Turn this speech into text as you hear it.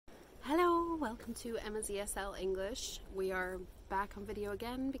welcome to Emma's ESL English. We are back on video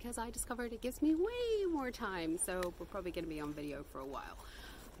again because I discovered it gives me way more time, so we're probably going to be on video for a while.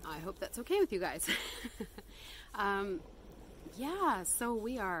 I hope that's okay with you guys. Yeah, so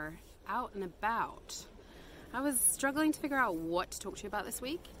we are out and about. I was struggling to figure out what to talk to you about this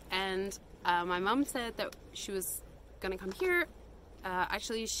week, and my mum said that she was going to come here.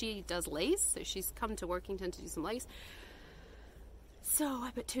 Actually, she does lace, so she's come to Workington to do some lace. So I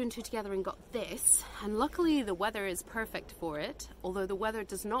put two and two together and got this, and luckily the weather is perfect for it, although the weather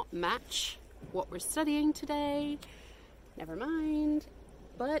does not match what we're studying today. Never mind.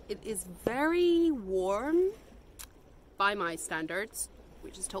 But it is very warm by my standards,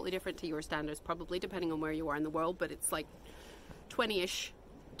 which is totally different to your standards probably, depending on where you are in the world, but it's like 20-ish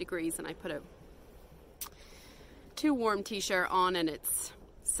degrees, and I put a too warm t-shirt on and it's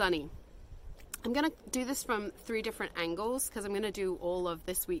sunny. I'm going to do this from 3 different angles because I'm going to do all of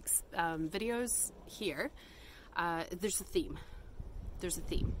this week's videos here. There's a theme.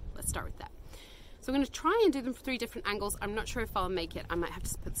 Let's start with that. So I'm going to try and do them from 3 different angles. I'm not sure if I'll make it. I might have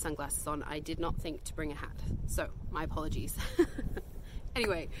to put the sunglasses on. I did not think to bring a hat. So my apologies.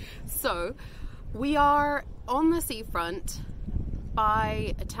 Anyway, so we are on the seafront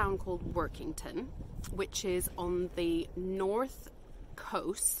by a town called Workington, which is on the northwest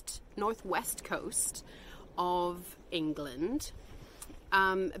coast of England.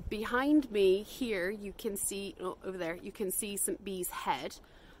 Behind me here, you can see, over there, you can see St. Bees Head.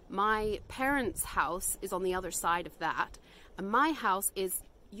 My parents' house is on the other side of that, and my house is,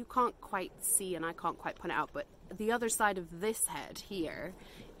 you can't quite see and I can't quite point it out, but the other side of this head here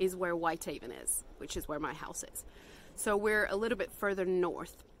is where Whitehaven is, which is where my house is. So we're a little bit further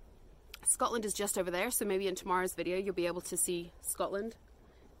north. Scotland is just over there, so maybe in tomorrow's video you'll be able to see Scotland.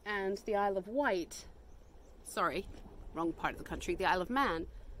 And the Isle of Wight, sorry, wrong part of the country, the Isle of Man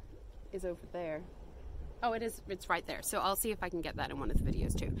is over there. Oh, it's right there. So I'll see if I can get that in one of the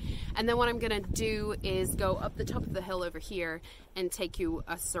videos too. And then what I'm going to do is go up the top of the hill over here and take you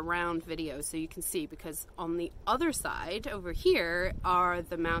a surround video so you can see, because on the other side over here are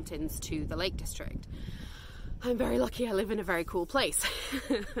the mountains to the Lake District. I'm very lucky I live in a very cool place.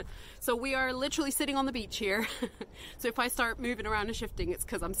 So we are literally sitting on the beach here. So if I start moving around and shifting, it's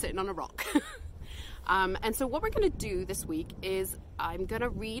because I'm sitting on a rock. And so what we're going to do this week is I'm going to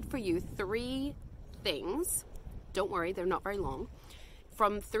read for you 3 things. Don't worry, they're not very long.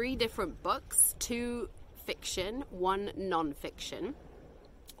 From 3 different books, 2 fiction, 1 non-fiction.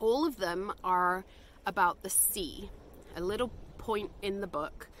 All of them are about the sea. A little point in the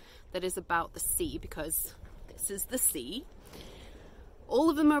book that is about the sea, because this is the sea. All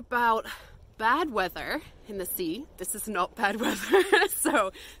of them are about bad weather in the sea. This is not bad weather,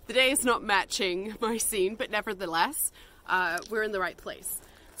 so the day is not matching my scene, but nevertheless, we're in the right place.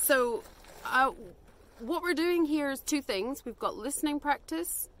 So what we're doing here is 2 things. We've got listening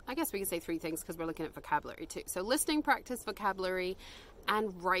practice. I guess we can say 3 things because we're looking at vocabulary too. So listening practice, vocabulary,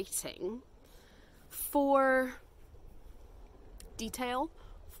 and writing for detail,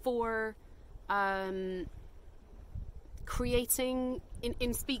 for creating,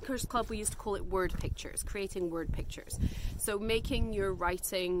 in Speakers Club we used to call it word pictures, creating word pictures. So making your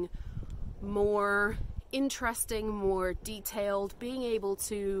writing more interesting, more detailed, being able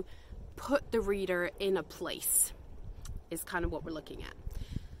to put the reader in a place is kind of what we're looking at.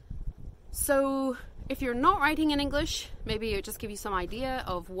 So if you're not writing in English, maybe it'll just give you some idea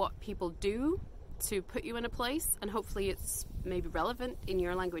of what people do to put you in a place, and hopefully it's maybe relevant in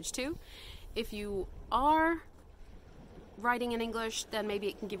your language too. If you are writing in English, then maybe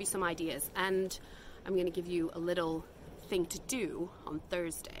it can give you some ideas, and I'm going to give you a little thing to do on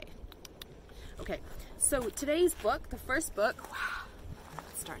Thursday. Okay, so today's book, the first book, wow,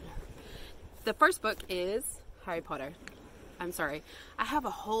 let's start now. The first book is Harry Potter. I'm sorry, I have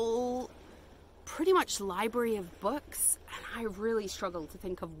a whole pretty much library of books, and I really struggle to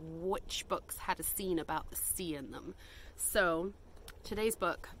think of which books had a scene about the sea in them. So today's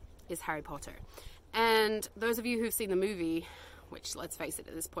book is Harry Potter. And those of you who've seen the movie, which, let's face it,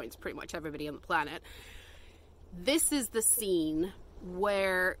 at this point, it's pretty much everybody on the planet, this is the scene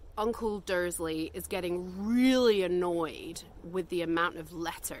where Uncle Dursley is getting really annoyed with the amount of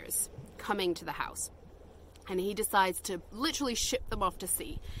letters coming to the house. And he decides to literally ship them off to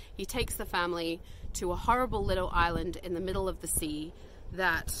sea. He takes the family to a horrible little island in the middle of the sea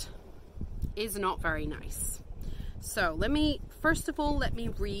that is not very nice. So first of all, let me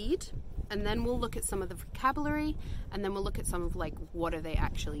read, and then we'll look at some of the vocabulary, and then we'll look at some of what are they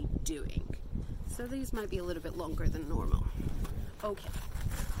actually doing. So these might be a little bit longer than normal. Okay,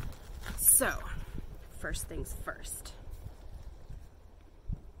 so first things first.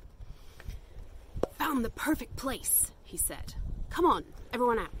 found the perfect place," he said. "Come on,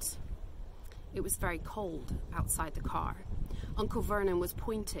 everyone out." It was very cold outside the car. Uncle Vernon was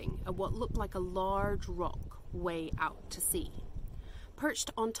pointing at what looked like a large rock way out to sea.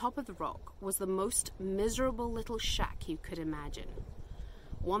 Perched on top of the rock was the most miserable little shack you could imagine.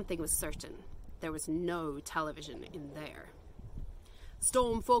 One thing was certain, there was no television in there.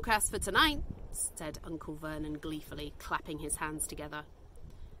 "Storm forecast for tonight," said Uncle Vernon gleefully, clapping his hands together.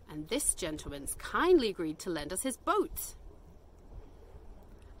 "And this gentleman's kindly agreed to lend us his boat."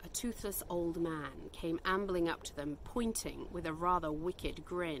 A toothless old man came ambling up to them, pointing with a rather wicked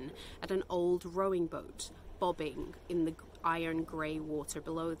grin at an old rowing boat bobbing in the iron grey water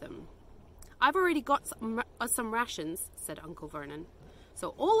below them. "I've already got some rations," said Uncle Vernon, "so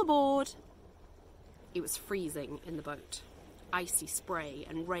all aboard." It was freezing in the boat. Icy spray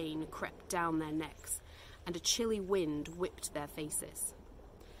and rain crept down their necks, and a chilly wind whipped their faces.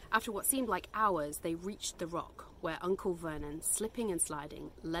 After what seemed like hours, they reached the rock, where Uncle Vernon, slipping and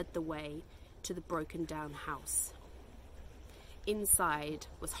sliding, led the way to the broken-down house. Inside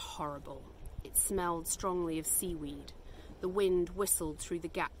was horrible. It smelled strongly of seaweed. The wind whistled through the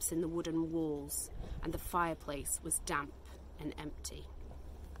gaps in the wooden walls, and the fireplace was damp and empty.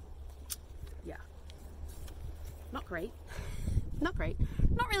 Yeah. Not great. Not great.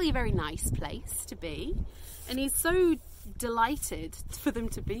 Not really a very nice place to be. And he's so delighted for them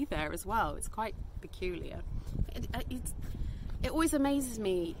to be there as well. It's quite peculiar. It always amazes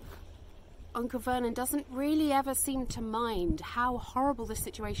me. Uncle Vernon doesn't really ever seem to mind how horrible this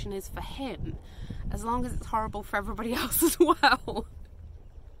situation is for him, as long as it's horrible for everybody else as well.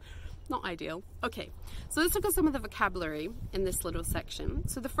 Not ideal. Okay, so let's look at some of the vocabulary in this little section.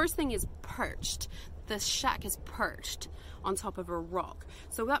 So the first thing is perched. The shack is perched on top of a rock.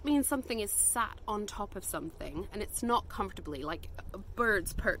 So that means something is sat on top of something, and it's not comfortably, like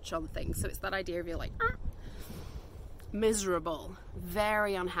birds perch on things. So it's that idea of you're like, miserable,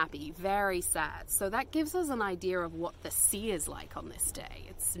 very unhappy, very sad. So that gives us an idea of what the sea is like on this day.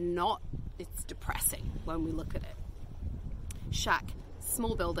 It's depressing when we look at it. Shack,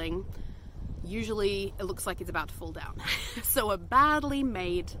 small building. Usually it looks like it's about to fall down. So a badly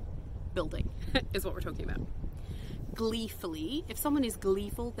made building is what we're talking about. Gleefully, if someone is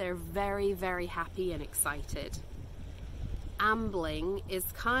gleeful, they're very, very happy and excited. Ambling is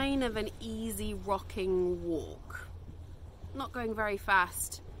kind of an easy rocking walk. Not going very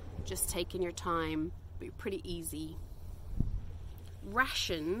fast, just taking your time, but pretty easy.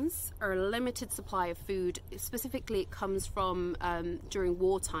 Rations are a limited supply of food. Specifically, it comes from during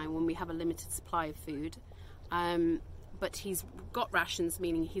wartime when we have a limited supply of food. But he's got rations,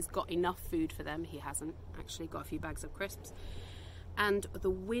 meaning he's got enough food for them. He hasn't actually got a few bags of crisps. And the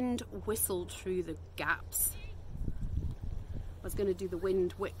wind whistled through the gaps. I was going to do the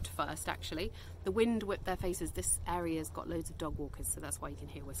wind whipped first, actually. The wind whipped their faces. This area's got loads of dog walkers, so that's why you can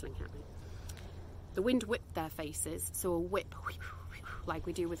hear whistling happening. The wind whipped their faces, so a whip, like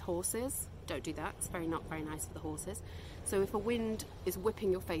we do with horses. Don't do that. It's not very nice for the horses. So if a wind is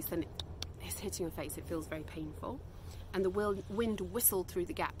whipping your face, then it's hitting your face. It feels very painful. And the wind whistled through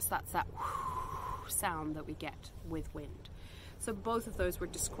the gaps. That's that sound that we get with wind. So both of those were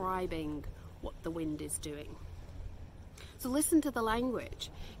describing what the wind is doing. So listen to the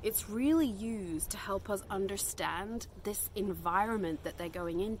language. It's really used to help us understand this environment that they're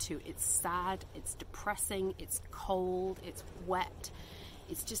going into. It's sad, it's depressing, it's cold, it's wet.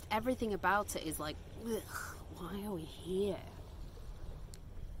 It's just everything about it is like, ugh, why are we here?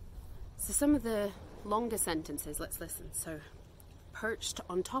 So some of the longer sentences, let's listen. So, perched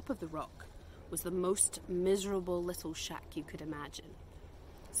on top of the rock was the most miserable little shack you could imagine.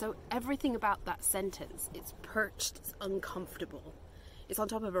 So everything about that sentence, it's perched, it's uncomfortable. It's on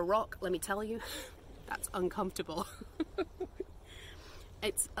top of a rock, let me tell you, that's uncomfortable.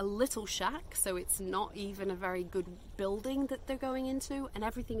 It's a little shack, so it's not even a very good building that they're going into, and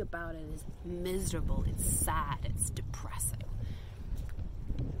everything about it is miserable, it's sad, it's depressing.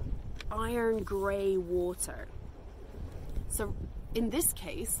 Iron grey water. So in this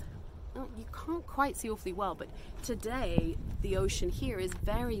case, you can't quite see awfully well, but today the ocean here is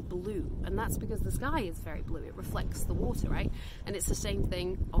very blue, and that's because the sky is very blue. It reflects the water, right? And it's the same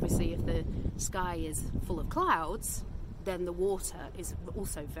thing, obviously, if the sky is full of clouds, then the water is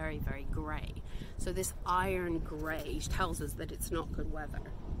also very, very grey. So this iron grey tells us that it's not good weather.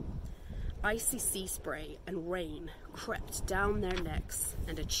 Icy sea spray and rain crept down their necks,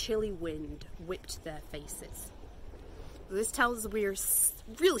 and a chilly wind whipped their faces. This tells us we're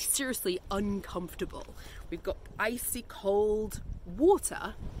really seriously uncomfortable. We've got icy cold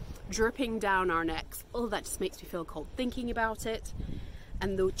water dripping down our necks. Oh, that just makes me feel cold thinking about it.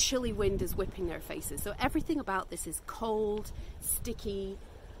 and the chilly wind is whipping their faces. So everything about this is cold, sticky,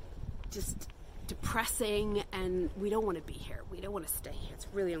 just depressing, and we don't want to be here. We don't want to stay here. It's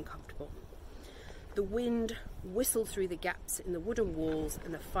really uncomfortable. The wind whistled through the gaps in the wooden walls,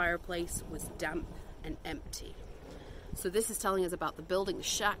 and the fireplace was damp and empty. So this is telling us about the building, the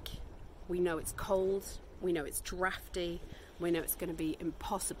shack. We know it's cold, we know it's drafty, we know it's going to be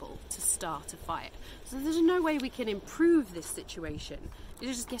impossible to start a fire. So there's no way we can improve this situation.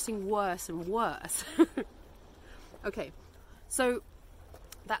 It's just getting worse and worse. Okay, so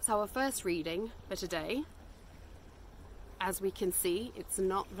that's our first reading for today. As we can see, it's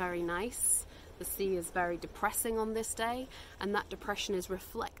not very nice. The sea is very depressing on this day, and that depression is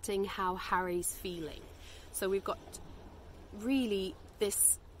reflecting how Harry's feeling. So we've got really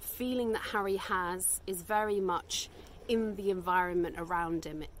this feeling that Harry has is very much in the environment around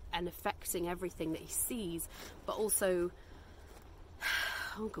him and affecting everything that he sees, but also,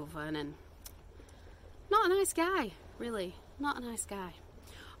 Uncle Vernon, not a nice guy, really, not a nice guy.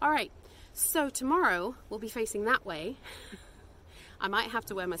 All right, so tomorrow we'll be facing that way. I might have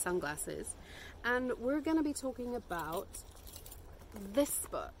to wear my sunglasses, and we're going to be talking about this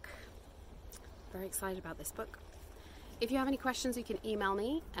book. Very excited about this book. If you have any questions, you can email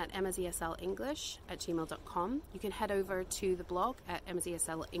me at emmaseslenglish@gmail.com. You can head over to the blog at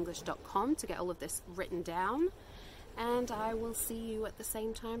emmaseslenglish.com to get all of this written down. And I will see you at the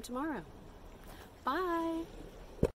same time tomorrow. Bye!